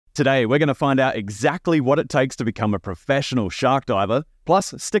Today, we're going to find out exactly what it takes to become a professional shark diver.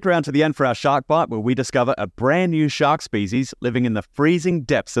 Plus, stick around to the end for our Shark Bite, where we discover a brand new shark species living in the freezing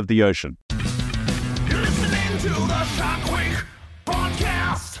depths of the ocean. You're listening to the Shark Week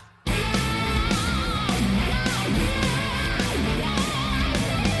podcast.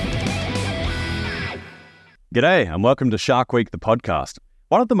 G'day, and welcome to Shark Week, the podcast.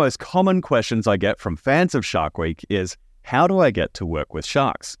 One of the most common questions I get from fans of Shark Week is, how do I get to work with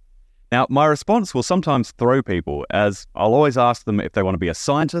sharks? Now, my response will sometimes throw people, as I'll always ask them if they want to be a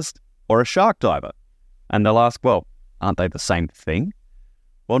scientist or a shark diver. And they'll ask, well, aren't they the same thing?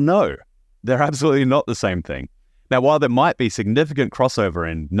 Well, no, they're absolutely not the same thing. Now, while there might be significant crossover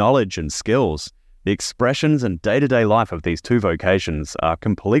in knowledge and skills, the expressions and day-to-day life of these two vocations are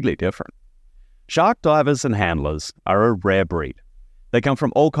completely different. Shark divers and handlers are a rare breed. They come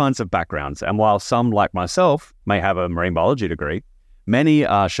from all kinds of backgrounds, and while some, like myself, may have a marine biology degree, many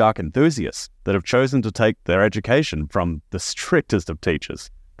are shark enthusiasts that have chosen to take their education from the strictest of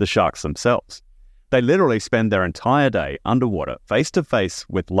teachers, the sharks themselves. They literally spend their entire day underwater, face-to-face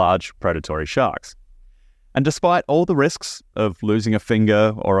with large predatory sharks. And despite all the risks of losing a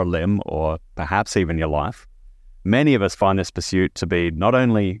finger or a limb, or perhaps even your life, many of us find this pursuit to be not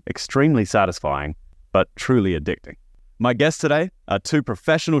only extremely satisfying, but truly addicting. My guests today are two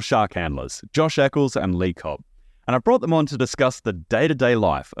professional shark handlers, Josh Eccles and Lee Cobb. And I brought them on to discuss the day-to-day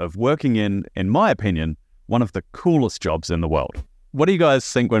life of working in my opinion, one of the coolest jobs in the world. What do you guys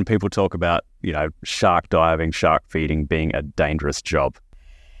think when people talk about, shark diving, shark feeding being a dangerous job?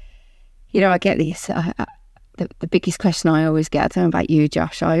 I get this. The biggest question I always get, I don't know about you,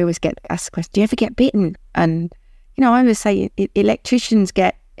 Josh, I always get asked the question, do you ever get bitten? And, I always say electricians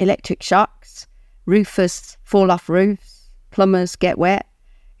get electric shocks, roofers fall off roofs, plumbers get wet.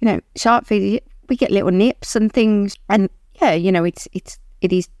 Shark feeding, we get little nips and things, and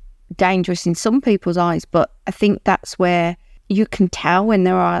it is dangerous in some people's eyes, but I think that's where you can tell when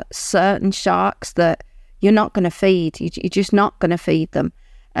there are certain sharks that you're not going to feed. You're just not going to feed them.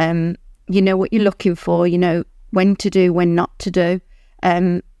 You know what you're looking for, when to do, when not to do.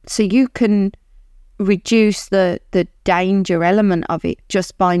 So you can reduce the danger element of it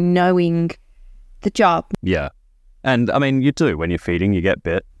just by knowing the job. Yeah. And you do. When you're feeding, you get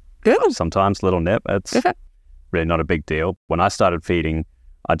bit. Good. Sometimes little nip. It's really not a big deal. When I started feeding,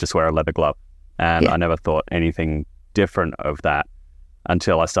 I just wear a leather glove. And I never thought anything different of that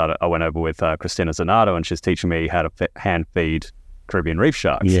until I went over with Christina Zanato, and she's teaching me how to hand feed Caribbean reef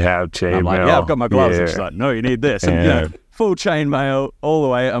sharks. Yeah, chain I'm like, mail. yeah, I've got my gloves. Yeah. And she's like, no, you need this. And, full chain mail all the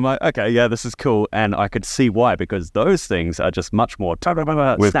way. I'm like, okay, yeah, this is cool. And I could see why, because those things are just much more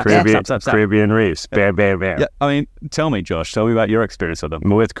with Caribbean reefs. Bam, bam, bam. Yeah, tell me, Josh, tell me about your experience with them.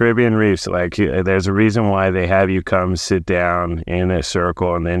 With Caribbean reefs, there's a reason why they have you come sit down in a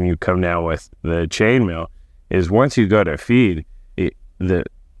circle and then you come down with the chainmail, is once you go to feed,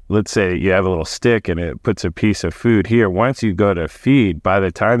 let's say you have a little stick and it puts a piece of food here. Once you go to feed, by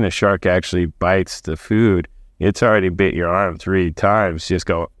the time the shark actually bites the food, it's already bit your arm 3 times just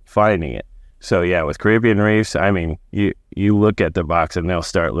go finding it. So yeah, with Caribbean reefs, you look at the box and they'll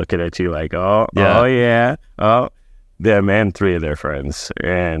start looking at you like, them and 3 of their friends.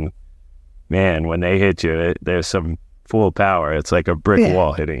 And man, when they hit you, there's some full power. It's like a brick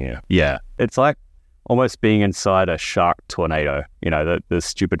wall hitting you. Yeah. It's like almost being inside a shark tornado. The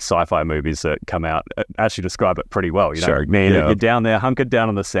stupid sci-fi movies that come out actually describe it pretty well. Sharknado. You're down there, hunkered down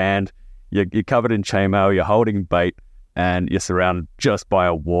on the sand, you're covered in chainmail, you're holding bait, and you're surrounded just by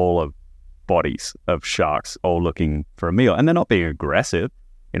a wall of bodies of sharks all looking for a meal. And they're not being aggressive.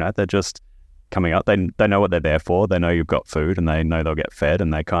 They're just coming up. They know what they're there for. They know you've got food, and they know they'll get fed,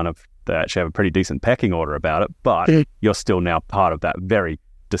 and they actually have a pretty decent pecking order about it. But you're still now part of that very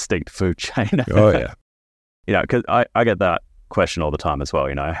distinct food chain. Oh, yeah. Because I get that question all the time as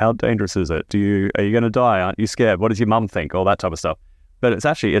well. How dangerous is it? Are you going to die? Aren't you scared? What does your mum think? All that type of stuff. But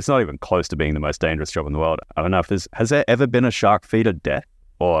it's not even close to being the most dangerous job in the world. I don't know if has there ever been a shark feeder death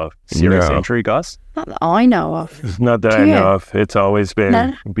or serious injury, guys? Not that I know of. Not that I know of. It's always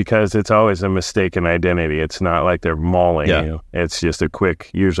been, because it's always a mistaken identity. It's not like they're mauling you. It's just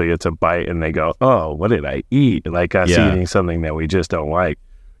usually it's a bite and they go, oh, what did I eat? Like us eating something that we just don't like.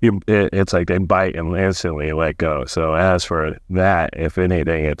 It's like they bite and instantly let go. So as for that, if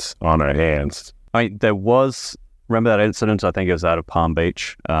anything, it's on our hands. Remember that incident? I think it was out of Palm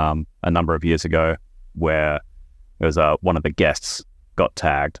Beach a number of years ago, where it was one of the guests got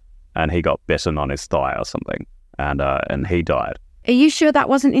tagged and he got bitten on his thigh or something, and he died. Are you sure that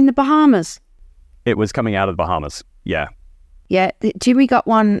wasn't in the Bahamas? It was coming out of the Bahamas. Yeah. Yeah, Jimmy got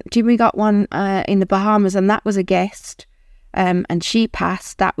one in the Bahamas, and that was a guest. and she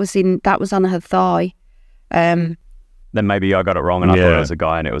passed. That was on her thigh. Then maybe I got it wrong and I thought it was a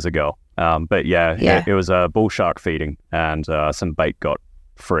guy and it was a girl. But it was a bull shark feeding, and some bait got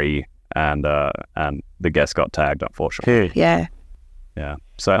free, and the guest got tagged, unfortunately. Yeah.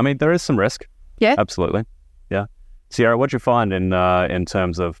 So I mean, there is some risk. Yeah, absolutely. Yeah, Sierra, what'd you find in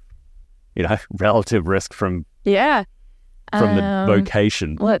terms of relative risk from the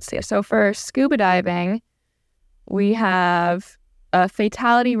location? Let's see. So for scuba diving, we have a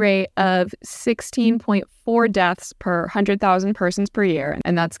fatality rate of 16.4 deaths per 100,000 persons per year.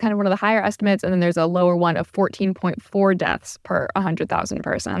 And that's kind of one of the higher estimates. And then there's a lower one of 14.4 deaths per 100,000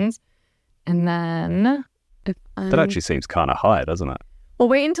 persons. And then... that actually seems kind of high, doesn't it? Well,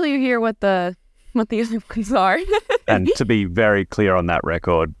 wait until you hear what the other ones are. And to be very clear on that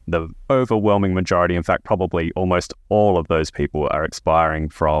record, the overwhelming majority, in fact, probably almost all of those people are expiring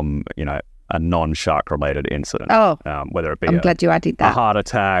from, a non-shark related incident. Oh, whether it be I'm glad you added that. A heart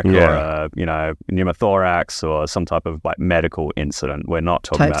attack or a pneumothorax or some type of medical incident. We're not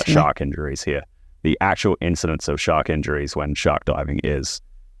talking about shark injuries here. The actual incidence of shark injuries when shark diving is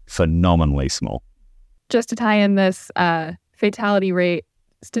phenomenally small. Just to tie in this fatality rate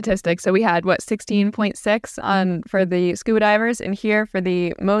statistic, so we had 16.6 for the scuba divers, and here for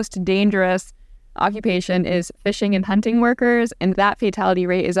the most dangerous occupation is fishing and hunting workers, and that fatality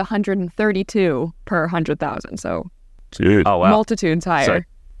rate is 132 per 100,000. So, dude, multitudes higher.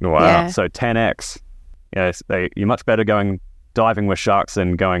 So 10x. Yes, you're much better going diving with sharks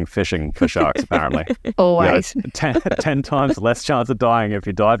than going fishing for sharks. Apparently, always 10 times less chance of dying if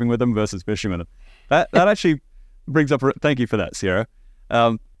you're diving with them versus fishing with them. That actually brings up. Thank you for that, Sierra.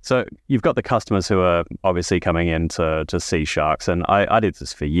 So you've got the customers who are obviously coming in to see sharks. And I did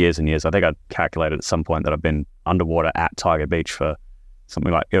this for years and years. I think I calculated at some point that I've been underwater at Tiger Beach for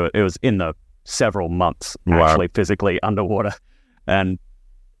something like, it was in the several months actually physically underwater. And,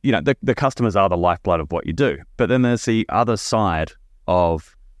 the customers are the lifeblood of what you do. But then there's the other side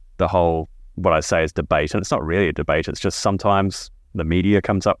of the whole, what I say is debate. And it's not really a debate. It's just sometimes the media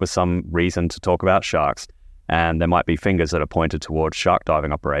comes up with some reason to talk about sharks. And there might be fingers that are pointed towards shark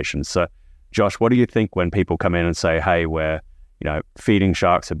diving operations. So, Josh, what do you think when people come in and say, hey, we're, feeding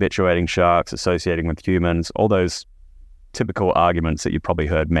sharks, habituating sharks, associating with humans, all those typical arguments that you've probably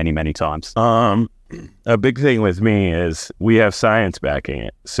heard many, many times? A big thing with me is we have science backing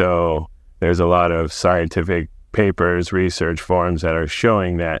it. So there's a lot of scientific papers, research forums that are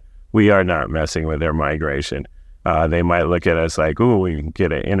showing that we are not messing with their migration. They might look at us like, ooh, we can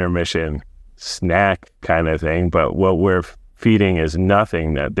get an intermission snack kind of thing, but what we're feeding is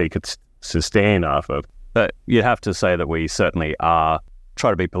nothing that they could sustain off of. But you'd have to say that we certainly are,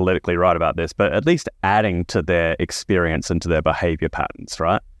 try to be politically right about this, but at least adding to their experience and to their behavior patterns,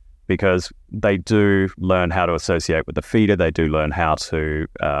 right? Because they do learn how to associate with the feeder. They do learn how to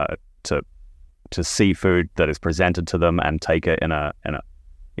see food that is presented to them and take it in a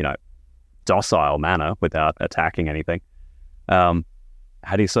docile manner without attacking anything.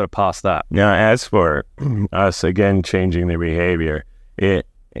 How do you sort of pass that? Now, as for us, again, changing the behavior, it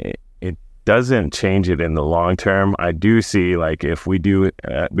doesn't change it in the long term. I do see, like, if we do,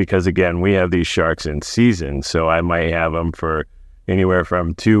 because, again, we have these sharks in season, so I might have them for anywhere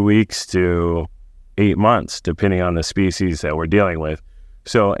from 2 weeks to 8 months, depending on the species that we're dealing with.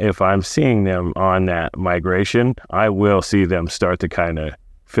 So if I'm seeing them on that migration, I will see them start to kind of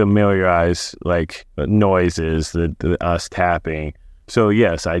familiarize, like, noises, us tapping. So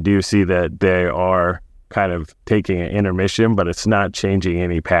yes, I do see that they are kind of taking an intermission, but it's not changing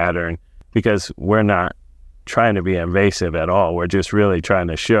any pattern because we're not trying to be invasive at all. We're just really trying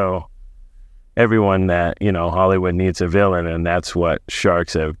to show everyone that, Hollywood needs a villain, and that's what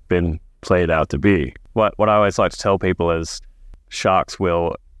sharks have been played out to be. What I always like to tell people is sharks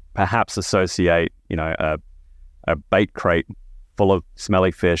will perhaps associate, a bait crate full of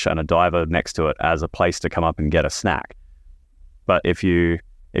smelly fish and a diver next to it as a place to come up and get a snack. But if you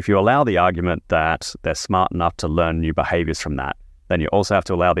allow the argument that they're smart enough to learn new behaviors from that, then you also have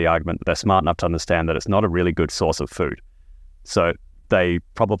to allow the argument that they're smart enough to understand that it's not a really good source of food. So they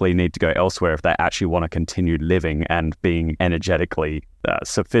probably need to go elsewhere if they actually want to continue living and being energetically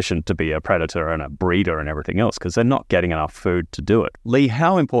sufficient to be a predator and a breeder and everything else, because they're not getting enough food to do it. Lee,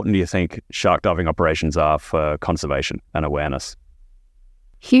 how important do you think shark diving operations are for conservation and awareness?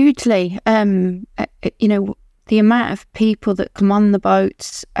 Hugely. The amount of people that come on the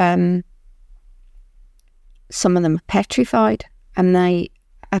boats, some of them are petrified and they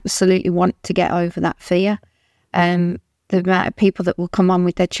absolutely want to get over that fear. The amount of people that will come on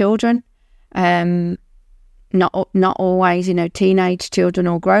with their children, not always, teenage children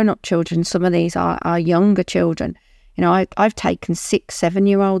or grown-up children. Some of these are younger children. You know, I've taken 6,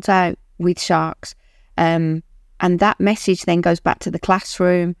 7-year-olds out with sharks. And that message then goes back to the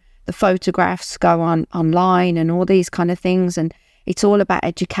classroom. The photographs go online and all these kind of things. And it's all about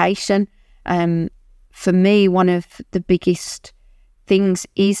education. For me, one of the biggest things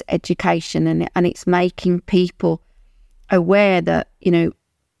is education, and it's making people aware that, you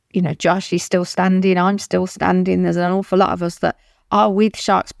know, Josh is still standing, I'm still standing. There's an awful lot of us that are with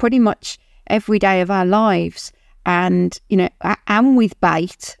sharks pretty much every day of our lives. And, you know, and with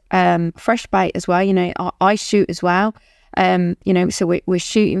bait, fresh bait as well. You know, I shoot as well. You know, so we're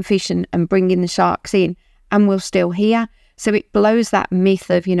shooting fish and bringing the sharks in, and we're still here. So it blows that myth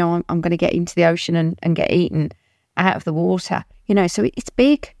of, you know, I'm going to get into the ocean and get eaten out of the water. You know, so it's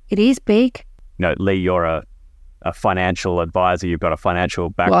big. It is big. You know, Lee, you're a financial advisor. You've got a financial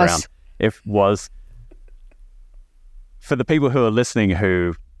background. For the people who are listening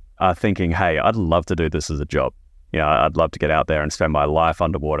who are thinking, hey, I'd love to do this as a job. You know, I'd love to get out there and spend my life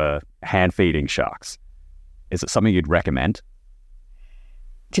underwater hand feeding sharks. Is it something you'd recommend?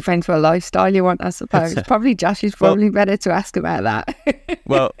 Depends what lifestyle you want, I suppose. Probably Josh is probably better to ask about that.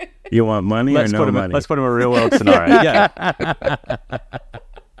 Well, you want money or no money? Let's put him in a real world scenario. Yeah.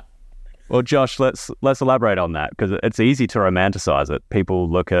 Well, Josh, let's elaborate on that, because it's easy to romanticize it. People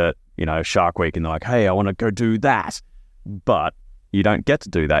look at, you know, Shark Week and they're like, hey, I want to go do that. But you don't get to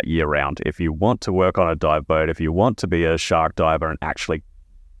do that year round. If you want to work on a dive boat, if you want to be a shark diver and actually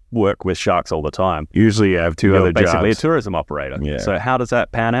work with sharks all the time, usually you have two other jobs. Basically a tourism operator. Yeah. So how does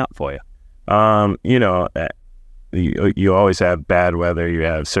that pan out for you? You know, you always have bad weather. You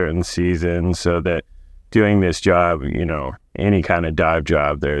have certain seasons, so that doing this job, you know, any kind of dive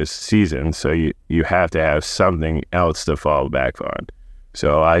job, there's seasons. So you have to have something else to fall back on.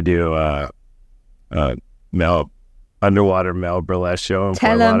 So I do underwater Mel burlesque show in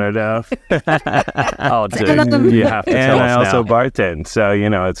Fort Lauderdale. Oh, dude, you have to tell us I also now. bartend. So,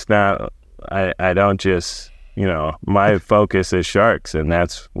 you know, it's not, I don't just, you know, my focus is sharks, and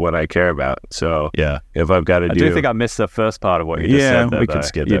that's what I care about. So Yeah. if I've got to I do think I missed the first part of what you just Yeah, said there, we can though.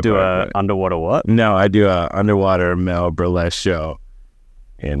 skip You that do part, a underwater what? No, I do a underwater Mel burlesque show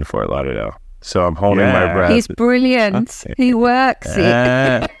in Fort Lauderdale. So I'm holding my Yeah. breath. He's brilliant. He works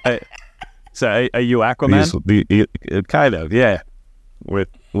it. So are you Aquaman? Kind of, yeah. With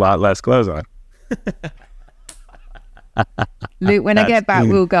a lot less clothes on. Luke, when I get back,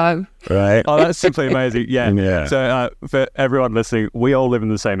 we'll go. Right? Oh, that's simply amazing. Yeah. Yeah. So for everyone listening, we all live in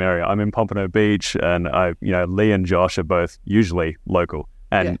the same area. I'm in Pompano Beach, and Lee and Josh are both usually local.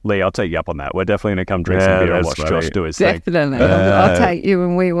 And Yeah. Lee, I'll take you up on that. We're definitely going to come drink some beer and that's watch funny. Josh do his thing. Definitely. I'll take you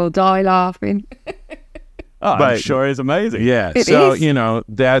and we will die laughing. Oh, I'm But- sure he's amazing. Yeah. It So, is. you know,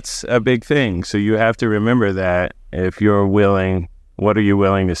 that's a big thing. So you have to remember that if you're willing, what are you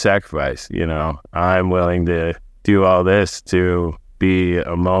willing to sacrifice? You know, I'm willing to do all this to be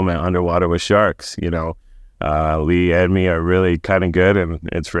a moment underwater with sharks. You know, Lee and me are really kind of good, and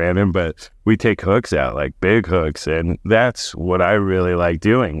it's random, but we take hooks out, like big hooks. And that's what I really like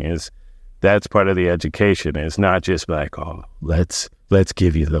doing, is that's part of the education. It's not just like, oh, let's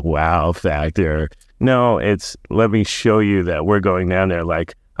give you the wow factor. No, it's let me show you that we're going down there.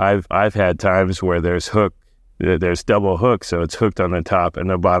 Like I've had times where there's double hook, so it's hooked on the top and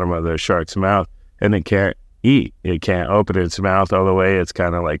the bottom of the shark's mouth, and it can't eat. It can't open its mouth all the way. It's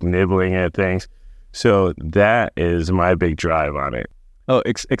kind of like nibbling at things. So that is my big drive on it. Oh,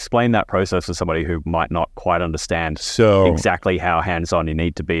 explain that process to somebody who might not quite understand So exactly how hands-on you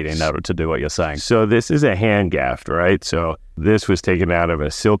need to be in order to do what you're saying. So this is a hand gaff, right? So this was taken out of a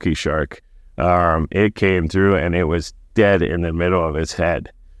silky shark. It came through and it was dead in the middle of its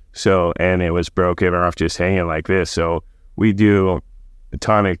head. So, and it was broken off just hanging like this. So we do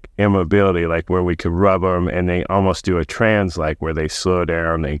tonic immobility, like where we could rub them, and they almost do a trance, like where they slow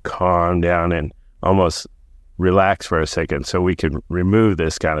down, they calm down and almost relax for a second, so we can remove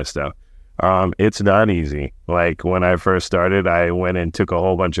this kind of stuff. It's not easy. Like when I first started, I went and took a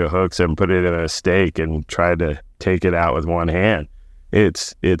whole bunch of hooks and put it in a stake and tried to take it out with one hand.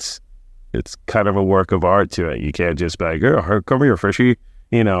 It's kind of a work of art to it. You can't just be like, oh, come here, fishy.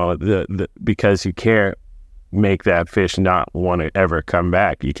 You know, because you can't make that fish not want to ever come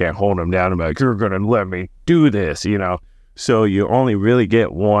back. You can't hold them down and be like, you're going to let me do this, you know. So you only really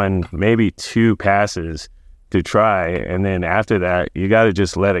get one, maybe two passes to try, and then after that, you got to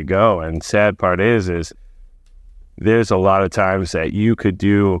just let it go. And sad part is there's a lot of times that you could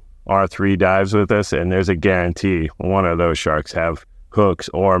do R3 dives with us, and there's a guarantee one of those sharks have hooks,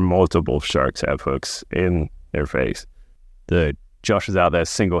 or multiple sharks have hooks in their face. Dude, Josh is out there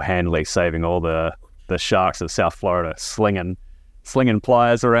single-handedly saving all the sharks of South Florida, slinging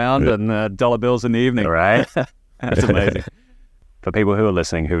pliers around and dollar bills in the evening. Right? That's amazing. For people who are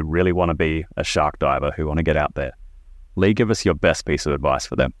listening who really want to be a shark diver, who want to get out there, Lee, give us your best piece of advice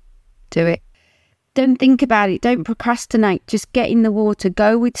for them. Do it. Don't think about it. Don't procrastinate. Just get in the water.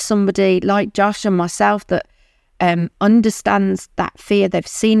 Go with somebody like Josh and myself that understands that fear. They've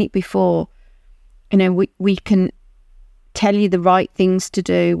seen it before. You know, we can tell you the right things to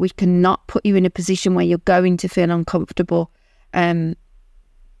do. We cannot put you in a position where you're going to feel uncomfortable.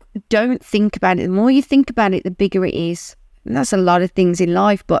 Don't think about it. The more you think about it, the bigger it is. And that's a lot of things in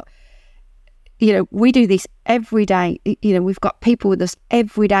life. But, you know, we do this every day. You know, we've got people with us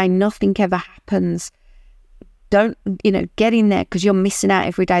every day. Nothing ever happens. Don't, you know, get in there because you're missing out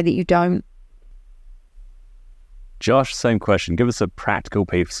every day that you don't. Josh, same question. Give us a practical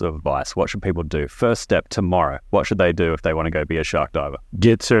piece of advice. What should people do? First step tomorrow. What should they do if they want to go be a shark diver?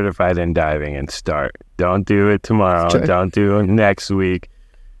 Get certified in diving and start. Don't do it tomorrow. True. Don't do it next week.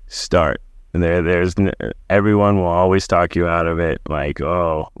 Start. And everyone will always talk you out of it. Like,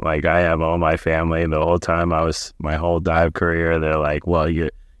 oh, like I have all my family. The whole time my whole dive career, they're like, well,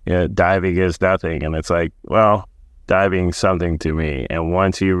 diving is nothing. And it's like, well, diving's something to me. And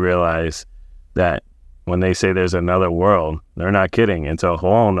once you realize that when they say there's another world, they're not kidding. It's a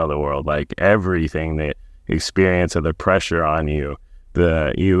whole nother world. Like everything, the experience of the pressure on you,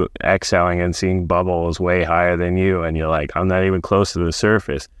 you exhaling and seeing bubbles way higher than you. And you're like, I'm not even close to the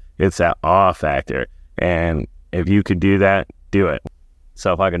surface. It's that awe factor. And if you could do that, do it.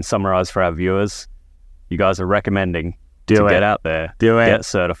 So if I can summarize for our viewers, you guys are recommending get out there, get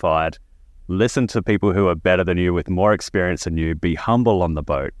certified, listen to people who are better than you with more experience than you, be humble on the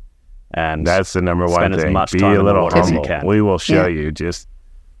boat. And that's the number one spend thing. As much be time a little in the water as you humble. can. We will show you. Just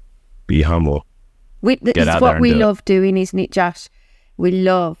be humble. It's what we love doing, isn't it, Josh? We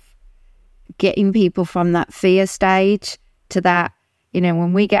love getting people from that fear stage to that, you know,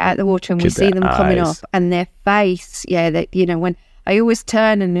 when we get out of the water and we see them coming up and their face, that, you know, when I always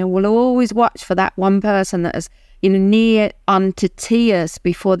turn and we'll always watch for that one person that is, you know, near onto tears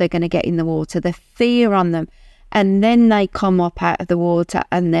before they're going to get in the water, the fear on them. And then they come up out of the water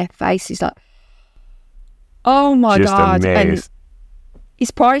and their face is like, oh my just God. Amazed. And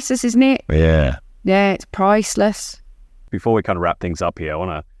it's priceless, isn't it? Yeah. Yeah, it's priceless. Before we kind of wrap things up here, I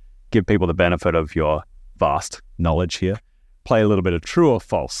want to give people the benefit of your vast knowledge here. Play a little bit of true or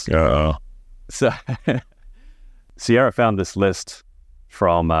false. Uh-oh. So Sierra found this list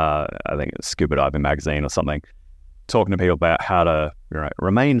from, I think it's Scuba Diving Magazine or something, talking to people about how to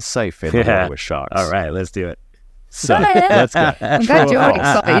remain safe in the water with sharks. All right, let's do it. So let's go. I'm glad you're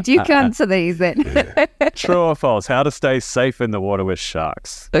excited. You can answer these then. True or false? How to stay safe in the water with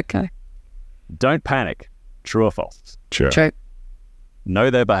sharks. Okay. Don't panic. True or false? True. Know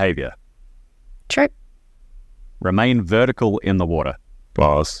their behavior. True. Remain vertical in the water.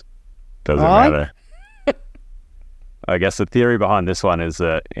 False. Doesn't Right. matter. I guess the theory behind this one is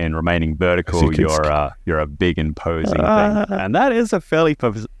that in remaining vertical, you're a big imposing thing, and that is a fairly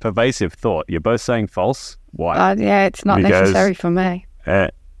pervasive thought. You're both saying false. Why? Yeah, it's not Because- necessary for me.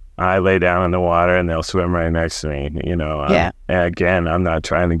 I lay down in the water and they'll swim right next to me. You know, again, I'm not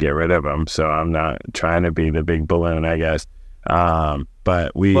trying to get rid of them, so I'm not trying to be the big balloon, I guess.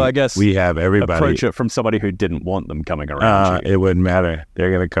 But I guess we have everybody approach it from somebody who didn't want them coming around you. It wouldn't matter.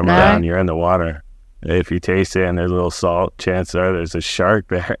 They're gonna come around. You're in the water. If you taste it and there's a little salt, chances are there's a shark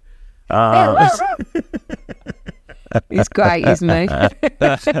there. It's great, isn't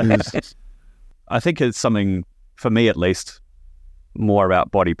it? I think it's something, for me at least, more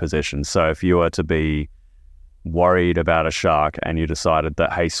about body position. So if you were to be worried about a shark and you decided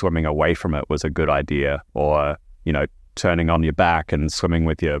that, hey, swimming away from it was a good idea, or, you know, turning on your back and swimming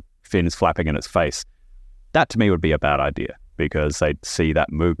with your fins flapping in its face, that to me would be a bad idea, because they'd see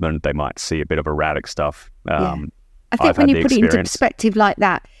that movement, they might see a bit of erratic stuff. I think when you put it into perspective like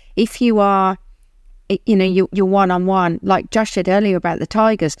that, if you are, you know, you're one-on-one, like Josh said earlier about the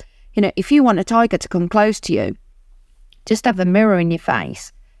tigers, you know, if you want a tiger to come close to you, just have a mirror in your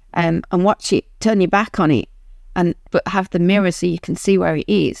face and watch it, turn your back on it, but have the mirror so you can see where it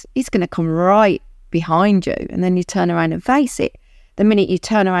is. It's going to come right behind you, and then you turn around and face it. The minute you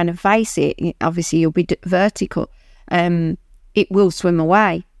turn around and face it, obviously you'll be vertical. It will swim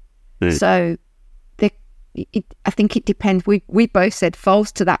away. So I think it depends. We both said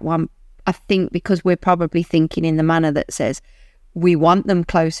false to that one, I think, because we're probably thinking in the manner that says we want them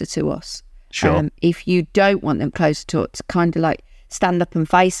closer to us. Sure. If you don't want them closer to us, kind of like stand up and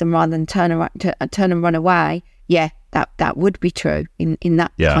face them rather than turn and run away. Yeah, that would be true in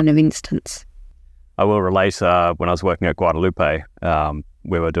that kind of instance. I will relate, when I was working at Guadalupe,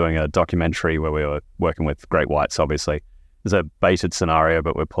 we were doing a documentary where we were working with great whites, obviously. It's a baited scenario,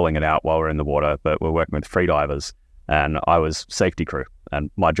 but we're pulling it out while we're in the water, but we're working with free divers. and I was safety crew, and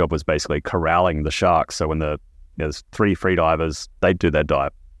my job was basically corralling the sharks. So when there's 3 free divers, they'd do their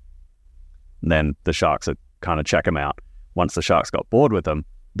dive. And then the sharks would kind of check them out. Once the sharks got bored with them,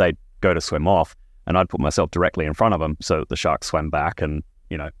 they'd go to swim off, and I'd put myself directly in front of them so that the sharks swam back and,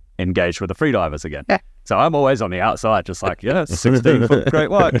 engaged with the free divers again. Yeah. So I'm always on the outside, just like, 16-foot great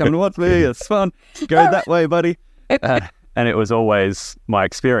white, come to watch me, it's fun. Go that way, buddy. And it was always my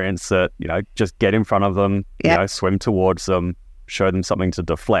experience that, just get in front of them, swim towards them, show them something to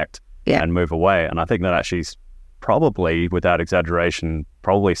deflect and move away. And I think that actually probably, without exaggeration,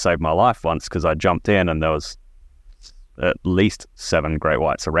 probably saved my life once, because I jumped in and there was at least 7 great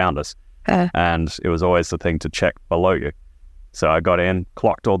whites around us. And it was always the thing to check below you. So I got in,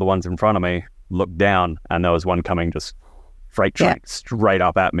 clocked all the ones in front of me, looked down, and there was one coming just freight train straight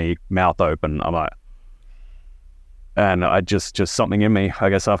up at me, mouth open. I'm like, and I just something in me, I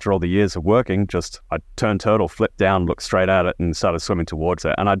guess after all the years of working, I turned turtle, flipped down, looked straight at it and started swimming towards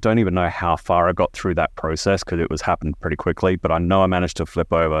it. And I don't even know how far I got through that process, because it happened pretty quickly, but I know I managed to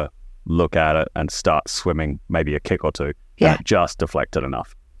flip over, look at it and start swimming maybe a kick or two. And it just deflected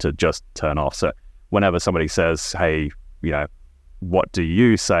enough to just turn off. So whenever somebody says, hey, what do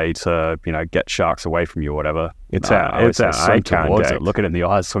you say to, get sharks away from you or whatever? It's that eye contact. Look it in the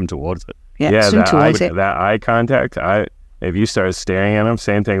eyes, swim towards it. Swim towards it. That eye contact. If you start staring at them,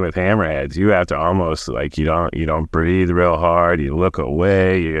 same thing with hammerheads. You have to almost you don't breathe real hard. You look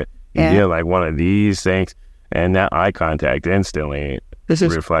away. You do like one of these things, and that eye contact instantly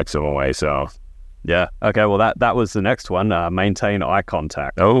reflects them away. So yeah, okay. Well, that was the next one. Maintain eye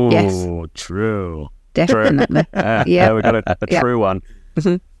contact. Oh, yes. True. Definitely. Yeah, we got a true one.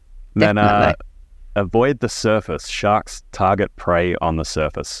 Then Definitely. Avoid the surface. Sharks target prey on the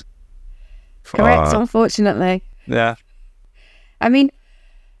surface. Correct, unfortunately. Yeah. I mean,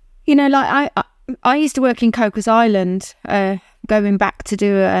 I used to work in Cocos Island, going back to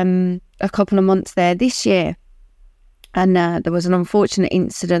do a couple of months there this year. And there was an unfortunate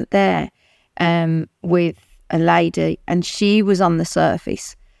incident there with a lady, and she was on the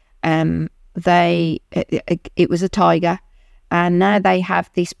surface. It was a tiger, and now they have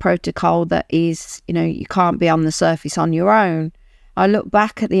this protocol that is, you can't be on the surface on your own. I look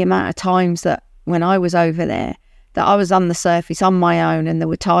back at the amount of times that when I was over there, that I was on the surface on my own, and there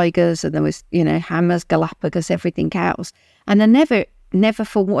were tigers, and there was, hammers, Galapagos, everything else. And I never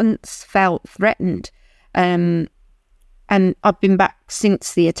for once felt threatened. And I've been back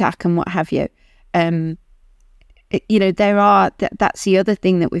since the attack and what have you. That's the other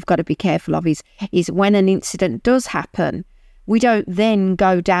thing that we've got to be careful of is when an incident does happen, we don't then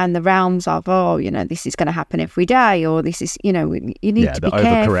go down the realms of, this is going to happen every day, or this is, you need to be careful.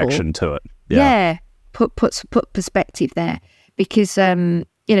 Yeah, the overcorrection to it. Yeah, put perspective there, because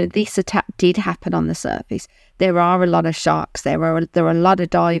this attack did happen on the surface. There are a lot of sharks. There are a lot of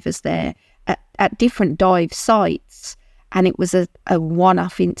divers there at different dive sites, and it was a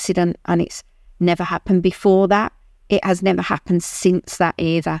one-off incident, and it's never happened before that. It has never happened since that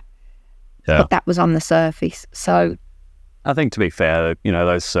either. Yeah. But that was on the surface. So I think, to be fair,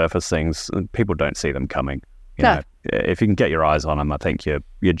 those surface things, people don't see them coming. You know, if you can get your eyes on them, I think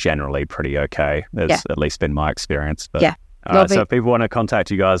you're generally pretty okay. That's at least been my experience. But, so if people want to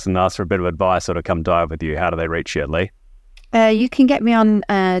contact you guys and ask for a bit of advice or to come dive with you, how do they reach you, Lee? You can get me on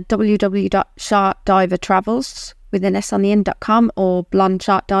www.sharkdivertravels with an S on the end.com, or Blonde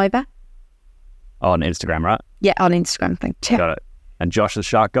Shark Diver. On Instagram, right? Yeah, on Instagram. Thank you. Got it. And Josh the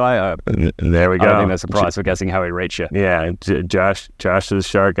Shark Guy? There we go. I don't think there's a prize for guessing how he reached you. Yeah, Josh the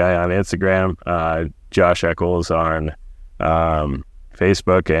Shark Guy on Instagram. Josh Eccles on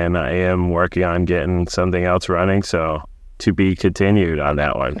Facebook, and I am working on getting something else running, so to be continued on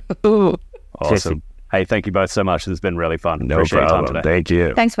that one. Awesome. Hey, thank you both so much. This has been really fun. No Appreciate problem. your time today. Thank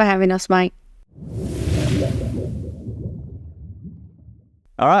you. Thanks for having us, mate.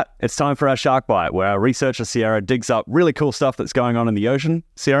 All right, it's time for our Shark Bite, where our researcher Sierra digs up really cool stuff that's going on in the ocean.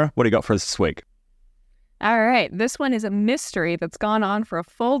 Sierra, what do you got for us this week? All right, this one is a mystery that's gone on for a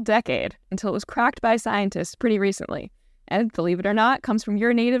full decade until it was cracked by scientists pretty recently. And believe it or not, comes from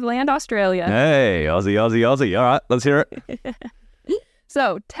your native land, Australia. Hey, Aussie. All right, let's hear it.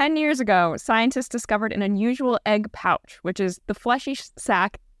 So, 10 years ago, scientists discovered an unusual egg pouch, which is the fleshy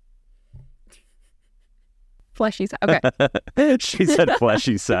sac. Fleshy sack. Okay. She said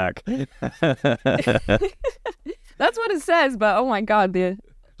fleshy sack. That's what it says, but oh my God, they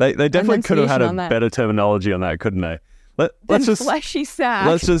definitely could have had a better terminology on that, couldn't they? Let's just fleshy sack.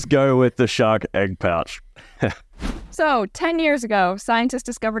 Let's just go with the shark egg pouch. So, 10 years ago, scientists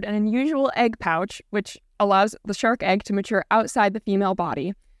discovered an unusual egg pouch, which allows the shark egg to mature outside the female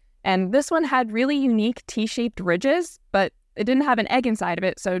body. And this one had really unique T-shaped ridges, but it didn't have an egg inside of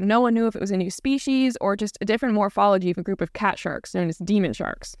it, so no one knew if it was a new species or just a different morphology of a group of cat sharks known as demon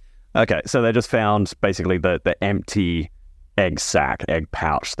sharks. Okay, so they just found basically the empty egg sac, egg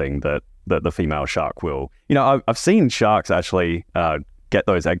pouch thing that the female shark will... I've seen sharks actually get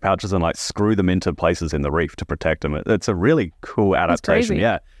those egg pouches and like screw them into places in the reef to protect them. It's a really cool adaptation.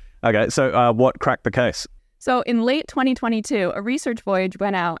 Yeah. Okay, so what cracked the case? So in late 2022, a research voyage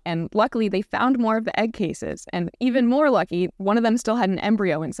went out, and luckily they found more of the egg cases. And even more lucky, one of them still had an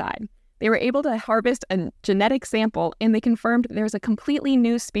embryo inside. They were able to harvest a genetic sample, and they confirmed there's a completely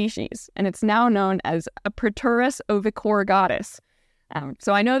new species, and it's now known as Ep.3 ovicorrugatus.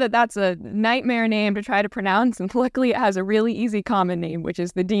 So I know that that's a nightmare name to try to pronounce, and luckily it has a really easy common name, which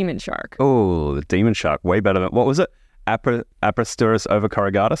is the demon shark. Oh, the demon shark. Way better than... What was it? Ep.3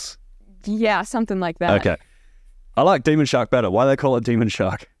 ovicorrugatus? Yeah, something like that. Okay. I like demon shark better. Why do they call it demon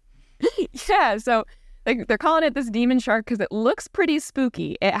shark? Yeah, so they're calling it this demon shark because it looks pretty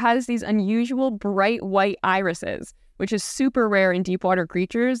spooky. It has these unusual bright white irises, which is super rare in deep water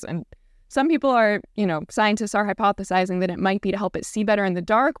creatures. And some people are, scientists are hypothesizing that it might be to help it see better in the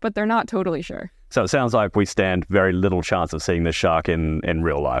dark, but they're not totally sure. So it sounds like we stand very little chance of seeing this shark in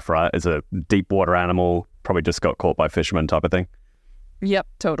real life, right? It's a deep water animal, probably just got caught by fishermen type of thing. Yep,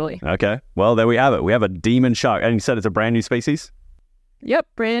 totally. Okay. Well, there we have it. We have a demon shark. And you said it's a brand new species? Yep,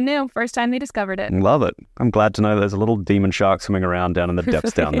 brand new. First time they discovered it. Love it. I'm glad to know there's a little demon shark swimming around down in the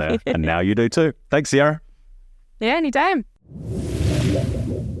depths down there. And now you do too. Thanks, Sierra. Yeah, anytime.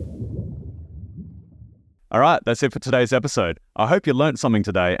 All right, that's it for today's episode. I hope you learned something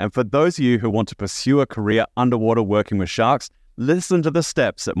today. And for those of you who want to pursue a career underwater working with sharks, listen to the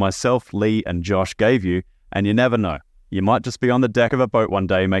steps that myself, Lee, and Josh gave you, and you never know. You might just be on the deck of a boat one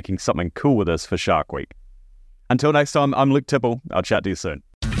day making something cool with us for Shark Week. Until next time, I'm Luke Tipple. I'll chat to you soon.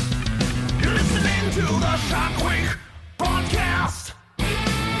 You're listening to the Shark Week podcast.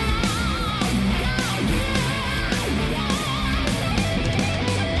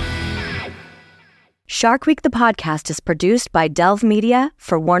 Shark Week the podcast is produced by Delve Media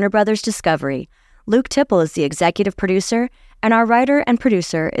for Warner Brothers Discovery. Luke Tipple is the executive producer, and our writer and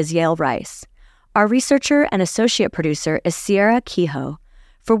producer is Yale Rice. Our researcher and associate producer is Sierra Kehoe.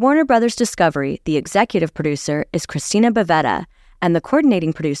 For Warner Brothers Discovery, the executive producer is Christina Bavetta, and the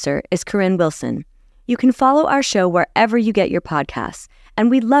coordinating producer is Corinne Wilson. You can follow our show wherever you get your podcasts, and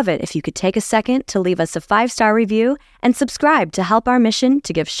we'd love it if you could take a second to leave us a 5-star review and subscribe to help our mission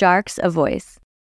to give sharks a voice.